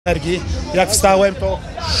energii. Jak wstałem, to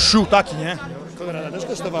taki, nie? Konrada też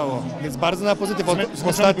kosztowało, więc bardzo na pozytyw.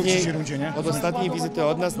 Od ostatniej wizyty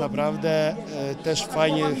od nas naprawdę też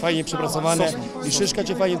fajnie przepracowane. I Szyszka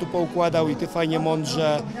cię fajnie tu poukładał i ty fajnie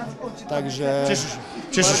mądrze, także...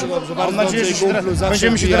 Cieszę się. Dobrze, Mam nadzieję, że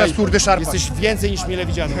będziemy się teraz kurde szarpać. Jesteś więcej niż mile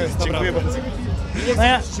widziany. Dziękuję bardzo.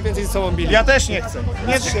 Nie chcesz ci więcej z sobą bili. Ja też nie chcę.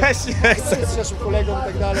 Nie chcę. Z naszym kolegą i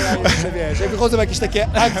tak dalej, a jeszcze wiesz, jak wychodzą jakieś takie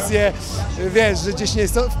akcje, wiesz, że gdzieś nie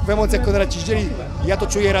jest to, w emocjach Konrad ci dzieli, ja to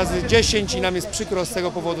czuję razy 10 i nam jest przykro z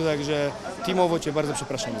tego powodu, także teamowo cię bardzo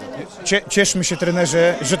przepraszam za to. Cieszmy się,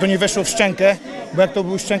 trenerze, że to nie weszło w szczękę, bo jak to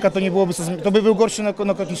był szczęka, to nie byłoby co to by był gorszy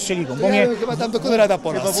knockout niż strzeliką. Bo mnie chyba tam do Konrada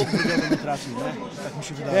po nas. Chyba nie trafił, nie? Tak mi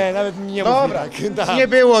się wydaje. Nie, nawet nie Dobra, mów tak. Nie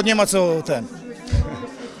było, nie ma co ten.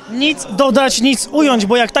 Nic dodać, nic ująć,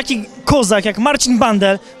 bo jak taki kozak, jak Marcin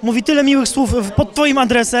Bandel mówi tyle miłych słów pod twoim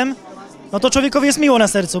adresem, no to człowiekowi jest miło na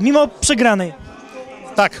sercu, mimo przegranej.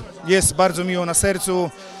 Tak, jest bardzo miło na sercu.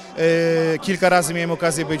 Kilka razy miałem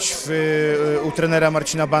okazję być u trenera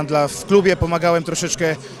Marcina Bandla w klubie, pomagałem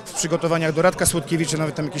troszeczkę w przygotowaniach do Radka Słodkiewicza,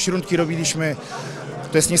 nawet tam jakieś rundki robiliśmy.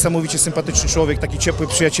 To jest niesamowicie sympatyczny człowiek, taki ciepły,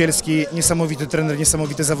 przyjacielski, niesamowity trener,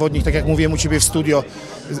 niesamowity zawodnik, tak jak mówiłem u Ciebie w studio.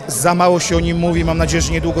 Za mało się o nim mówi, mam nadzieję,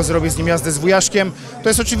 że niedługo zrobię z nim jazdę z Wujaszkiem. To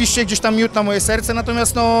jest oczywiście gdzieś tam miód na moje serce,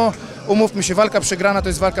 natomiast no umówmy się, walka przegrana to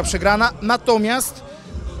jest walka przegrana, natomiast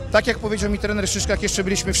tak jak powiedział mi trener Szyszka, jak jeszcze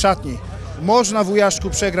byliśmy w szatni, można Wujaszku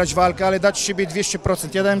przegrać walkę, ale dać siebie 200%,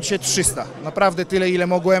 ja dałem Cię 300, naprawdę tyle ile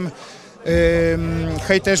mogłem.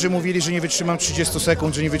 Hejterzy mówili, że nie wytrzymam 30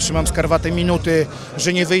 sekund, że nie wytrzymam z Karwatem minuty,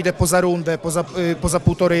 że nie wyjdę poza rundę, poza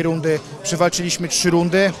półtorej rundy. Przewalczyliśmy 3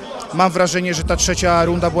 rundy. Mam wrażenie, że ta trzecia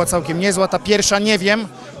runda była całkiem niezła. Ta pierwsza nie wiem,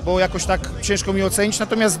 bo jakoś tak ciężko mi ocenić.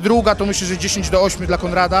 Natomiast druga to myślę, że 10-8 dla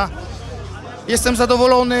Konrada. Jestem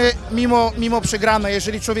zadowolony mimo przegranej.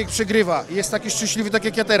 Jeżeli człowiek przegrywa, jest taki szczęśliwy tak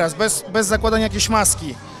jak ja teraz, bez zakładania jakiejś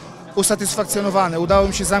maski. Usatysfakcjonowany. Udało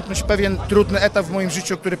mi się zamknąć pewien trudny etap w moim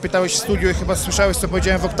życiu, o który pytałeś w studiu i chyba słyszałeś, co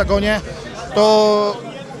powiedziałem w oktagonie, to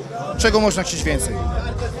czego można chcieć więcej?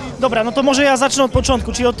 Dobra, no to może ja zacznę od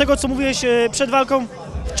początku, czyli od tego, co mówiłeś przed walką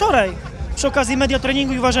wczoraj, przy okazji media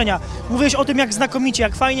treningu i ważenia. Mówiłeś o tym, jak znakomicie,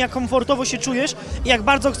 jak fajnie, jak komfortowo się czujesz i jak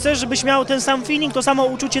bardzo chcesz, żebyś miał ten sam feeling, to samo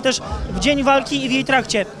uczucie też w dzień walki i w jej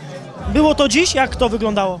trakcie. Było to dziś? Jak to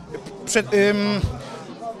wyglądało?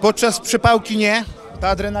 Podczas przepałki nie. Ta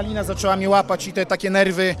adrenalina zaczęła mnie łapać i te takie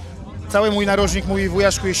nerwy. Cały mój narożnik mówi,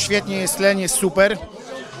 Wujaszku, jest świetnie, jest len, jest super.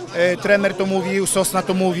 Trener to mówił, Sosna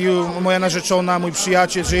to mówił, moja narzeczona, mój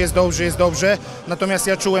przyjaciel, że jest dobrze. Natomiast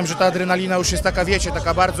ja czułem, że ta adrenalina już jest taka, wiecie,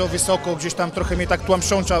 taka bardzo wysoko, gdzieś tam trochę mnie tak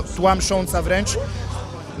tłamsząca wręcz.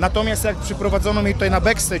 Natomiast jak przyprowadzono mnie tutaj na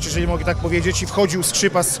backstage, jeżeli mogę tak powiedzieć, i wchodził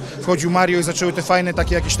Skrzypas, wchodził Mario i zaczęły te fajne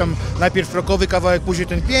takie jakieś tam najpierw rockowy kawałek, później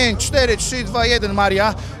ten 5, 4, 3, 2, 1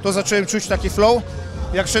 Maria, to zacząłem czuć taki flow.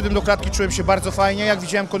 Jak szedłem do klatki, czułem się bardzo fajnie, jak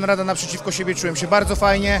widziałem Konrada naprzeciwko siebie, czułem się bardzo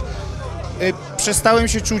fajnie. Przestałem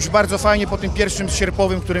się czuć bardzo fajnie po tym pierwszym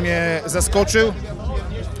sierpowym, który mnie zaskoczył.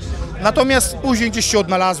 Natomiast później gdzieś się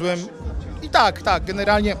odnalazłem i tak,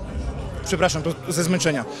 generalnie, przepraszam, to ze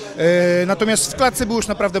zmęczenia. Natomiast w klatce było już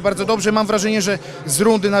naprawdę bardzo dobrze. Mam wrażenie, że z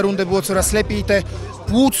rundy na rundę było coraz lepiej i te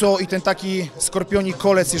płuco i ten taki skorpioni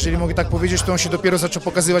kolec, jeżeli mogę tak powiedzieć, to on się dopiero zaczął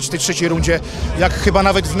pokazywać w tej trzeciej rundzie. Jak chyba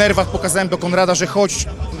nawet w nerwach pokazałem do Konrada, że chodź,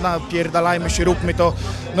 napierdalajmy się, róbmy to.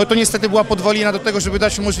 No to niestety była podwalina do tego, żeby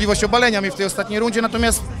dać możliwość obalenia mnie w tej ostatniej rundzie,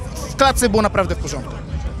 natomiast w klatce było naprawdę w porządku.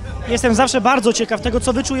 Jestem zawsze bardzo ciekaw tego,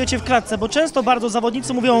 co wy czujecie w klatce, bo często bardzo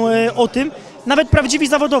zawodnicy mówią o tym, nawet prawdziwi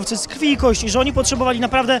zawodowcy z krwi i kości, że oni potrzebowali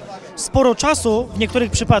naprawdę sporo czasu w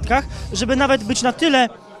niektórych przypadkach, żeby nawet być na tyle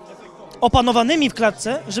opanowanymi w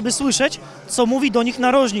klatce, żeby słyszeć, co mówi do nich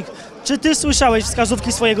narożnik. Czy ty słyszałeś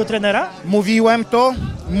wskazówki swojego trenera? Mówiłem to,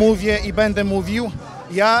 mówię i będę mówił.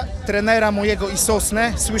 Ja trenera mojego i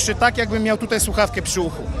Sosnę słyszę tak, jakbym miał tutaj słuchawkę przy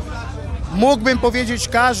uchu. Mógłbym powiedzieć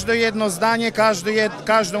każde jedno zdanie,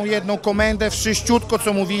 każdą jedną komendę, wszyściutko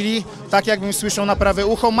co mówili, tak jakbym słyszał na prawe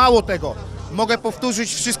ucho. Mało tego, mogę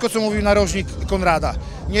powtórzyć wszystko, co mówił narożnik Konrada.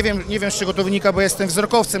 Nie wiem z czego to wynika, bo jestem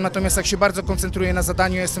wzrokowcem, natomiast jak się bardzo koncentruję na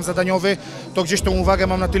zadaniu, jestem zadaniowy, to gdzieś tą uwagę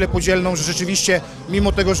mam na tyle podzielną, że rzeczywiście,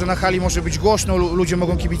 mimo tego, że na hali może być głośno, ludzie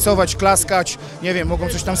mogą kibicować, klaskać, nie wiem, mogą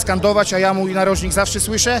coś tam skandować, a ja mój narożnik zawsze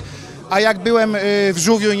słyszę. A jak byłem w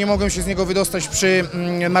żółwiu i nie mogłem się z niego wydostać przy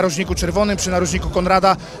narożniku czerwonym, przy narożniku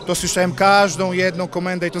Konrada, to słyszałem każdą jedną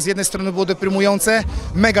komendę i to z jednej strony było deprymujące,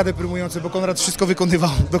 mega deprymujące, bo Konrad wszystko wykonywał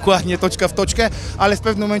dokładnie, toczka w toczkę, ale w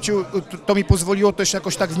pewnym momencie to mi pozwoliło też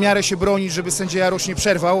jakoś tak w miarę się bronić, żeby sędzia Jarosz nie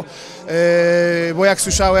przerwał, bo jak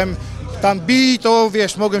słyszałem, tam bij, to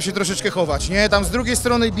wiesz, mogłem się troszeczkę chować, nie? Tam z drugiej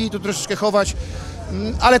strony bij, to troszeczkę chować.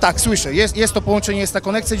 Ale tak, słyszę, jest to połączenie, jest ta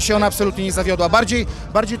konekcja, dzisiaj ona absolutnie nie zawiodła.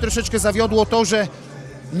 Bardziej troszeczkę zawiodło to, że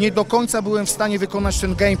nie do końca byłem w stanie wykonać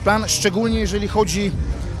ten game plan, szczególnie jeżeli chodzi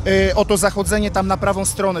o to zachodzenie tam na prawą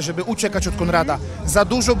stronę, żeby uciekać od Konrada. Za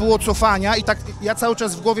dużo było cofania i tak ja cały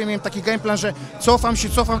czas w głowie miałem taki game plan, że cofam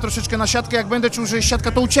troszeczkę na siatkę, jak będę czuł, że jest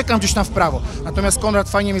siatka, to uciekam gdzieś tam w prawo. Natomiast Konrad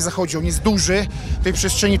fajnie mnie zachodził, on jest duży, tej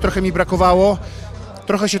przestrzeni trochę mi brakowało.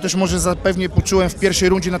 Trochę się też może zapewnie poczułem w pierwszej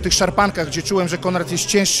rundzie na tych szarpankach, gdzie czułem, że Konrad jest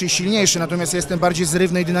cięższy i silniejszy, natomiast ja jestem bardziej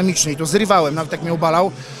zrywny i dynamiczny i to zrywałem, nawet jak mnie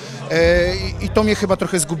obalał. I to mnie chyba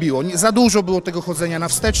trochę zgubiło. Za dużo było tego chodzenia na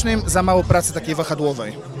wstecznym, za mało pracy takiej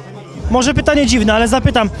wahadłowej. Może pytanie dziwne, ale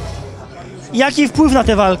zapytam, jaki wpływ na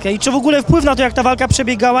tę walkę i czy w ogóle wpływ na to, jak ta walka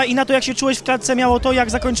przebiegała i na to, jak się czułeś w klatce, miało to, jak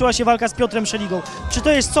zakończyła się walka z Piotrem Szeligą? Czy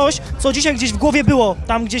to jest coś, co dzisiaj gdzieś w głowie było,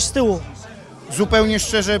 tam gdzieś z tyłu? Zupełnie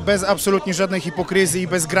szczerze, bez absolutnie żadnej hipokryzji i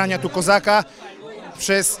bez grania tu kozaka,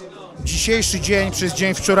 przez dzisiejszy dzień, przez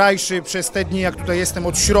dzień wczorajszy, przez te dni, jak tutaj jestem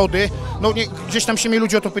od środy, no gdzieś tam się mnie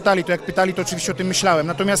ludzie o to pytali, to jak pytali, to oczywiście o tym myślałem.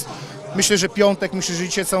 Natomiast myślę, że piątek, myślę, że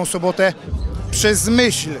dzisiaj całą sobotę, przez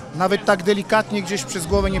myśl, nawet tak delikatnie gdzieś przez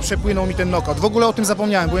głowę nie przepłynął mi ten knockout. W ogóle o tym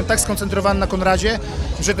zapomniałem, byłem tak skoncentrowany na Konradzie,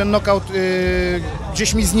 że ten knockout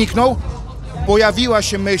gdzieś mi zniknął. Pojawiła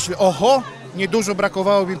się myśl, oho, niedużo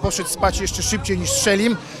brakowało, bym poszedł spać jeszcze szybciej niż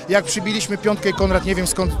strzelił. Jak przybiliśmy piątkę i Konrad, nie wiem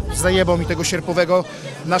skąd zajebał mi tego sierpowego.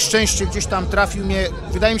 Na szczęście gdzieś tam trafił mnie,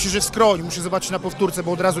 wydaje mi się, że w skroń. Muszę zobaczyć na powtórce,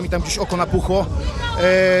 bo od razu mi tam gdzieś oko napuchło.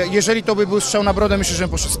 Jeżeli to by był strzał na brodę, myślę, że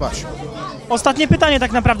bym poszedł spać. Ostatnie pytanie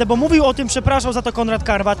tak naprawdę, bo mówił o tym, przepraszał za to Konrad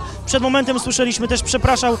Karwat. Przed momentem słyszeliśmy też,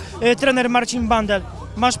 przepraszał trener Marcin Bandel.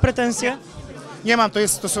 Masz pretensje? Nie mam, to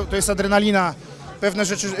jest adrenalina. Pewne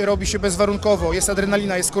rzeczy robi się bezwarunkowo, jest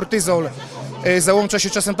adrenalina, jest kortyzol, załącza się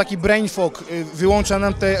czasem taki brain fog, wyłącza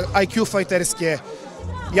nam te IQ fighterskie.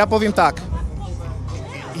 Ja powiem tak,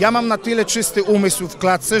 ja mam na tyle czysty umysł w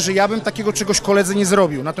klatce, że ja bym takiego czegoś koledze nie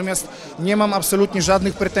zrobił, natomiast nie mam absolutnie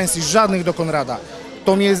żadnych pretensji, żadnych do Konrada.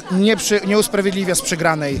 To mnie nie usprawiedliwia z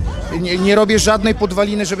przegranej, nie robię żadnej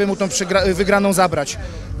podwaliny, żeby mu tą wygraną zabrać.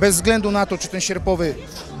 Bez względu na to, czy ten sierpowy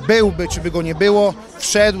byłby, czy by go nie było,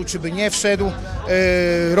 wszedł, czy by nie wszedł,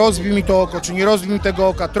 rozbił mi to oko, czy nie rozbił mi tego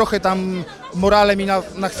oka, trochę tam morale mi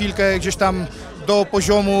na chwilkę gdzieś tam do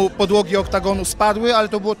poziomu podłogi oktagonu spadły, ale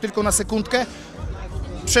to było tylko na sekundkę.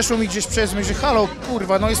 Przeszło mi gdzieś przez myśl, że halo,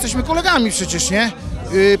 kurwa, no jesteśmy kolegami przecież, nie?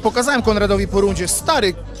 Pokazałem Konradowi po rundzie,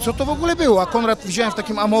 stary, co to w ogóle było, a Konrad widziałem w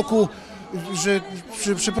takim amoku, że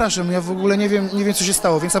przepraszam, ja w ogóle nie wiem co się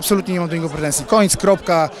stało, więc absolutnie nie mam do niego pretensji. Koniec,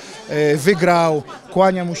 kropka, wygrał,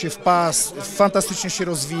 kłania mu się w pas, fantastycznie się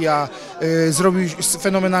rozwija, zrobił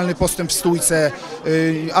fenomenalny postęp w stójce,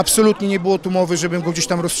 absolutnie nie było tu mowy, żebym go gdzieś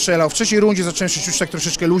tam rozstrzelał. W trzeciej rundzie zacząłem się czuć tak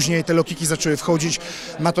troszeczkę luźniej, te low-kicki zaczęły wchodzić,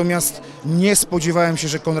 natomiast nie spodziewałem się,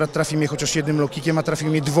 że Konrad trafi mnie chociaż jednym low-kickiem, a trafił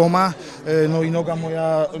mnie dwoma, no i noga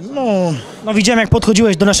moja, No widziałem, jak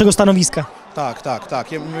podchodziłeś do naszego stanowiska.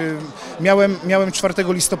 Tak. Ja, miałem 4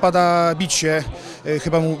 listopada bić się,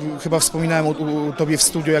 chyba wspominałem u tobie w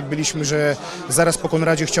studio, jak byliśmy, że zaraz po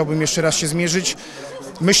Konradzie chciałbym jeszcze raz się zmierzyć.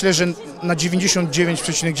 Myślę, że na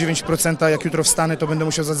 99,9% jak jutro wstanę, to będę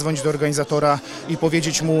musiał zadzwonić do organizatora i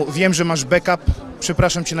powiedzieć mu, wiem, że masz backup,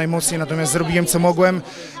 przepraszam cię najmocniej, natomiast zrobiłem co mogłem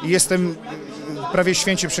i jestem prawie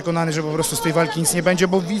święcie przekonany, że po prostu z tej walki nic nie będzie,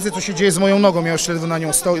 bo widzę, co się dzieje z moją nogą. Ja już ledwo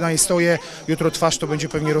na niej stoję, jutro twarz to będzie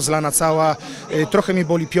pewnie rozlana cała, trochę mnie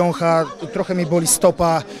boli piącha, trochę mnie boli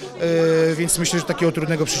stopa, więc myślę, że takiego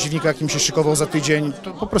trudnego przeciwnika, jakim się szykował za tydzień,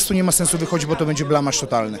 to po prostu nie ma sensu wychodzić, bo to będzie blamaż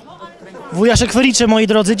totalny. Wujaszek Fericze, moi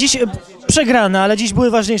drodzy, dziś przegrany, ale dziś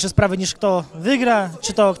były ważniejsze sprawy niż kto wygra,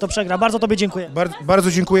 czy to kto przegra. Bardzo tobie dziękuję.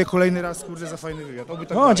 Bardzo dziękuję kolejny raz, kurde, za fajny wywiad.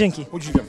 O, dzięki. Podziwiam.